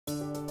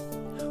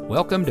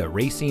Welcome to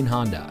Racine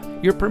Honda,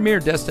 your premier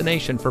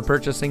destination for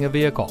purchasing a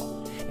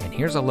vehicle. And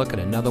here's a look at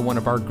another one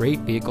of our great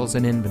vehicles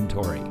in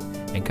inventory,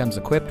 and comes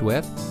equipped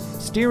with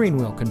steering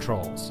wheel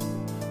controls,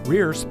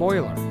 rear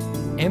spoiler,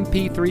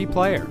 MP3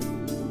 player,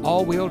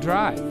 all-wheel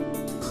drive,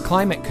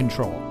 climate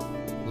control,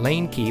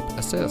 lane keep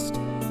assist,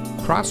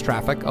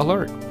 cross-traffic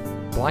alert,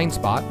 blind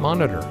spot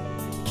monitor,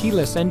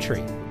 keyless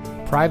entry,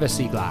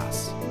 privacy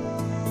glass.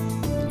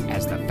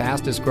 As the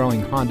fastest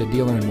growing Honda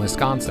dealer in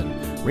Wisconsin,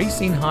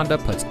 Racine Honda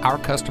puts our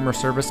customer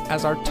service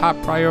as our top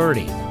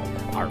priority.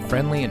 Our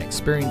friendly and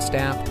experienced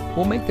staff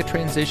will make the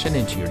transition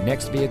into your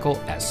next vehicle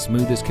as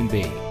smooth as can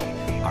be.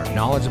 Our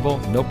knowledgeable,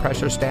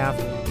 no-pressure staff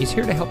is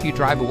here to help you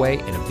drive away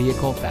in a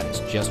vehicle that is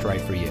just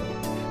right for you.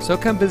 So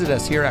come visit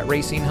us here at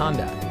Racine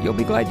Honda. You'll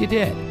be glad you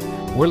did.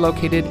 We're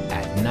located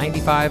at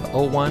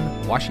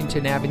 9501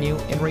 Washington Avenue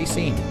in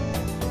Racine.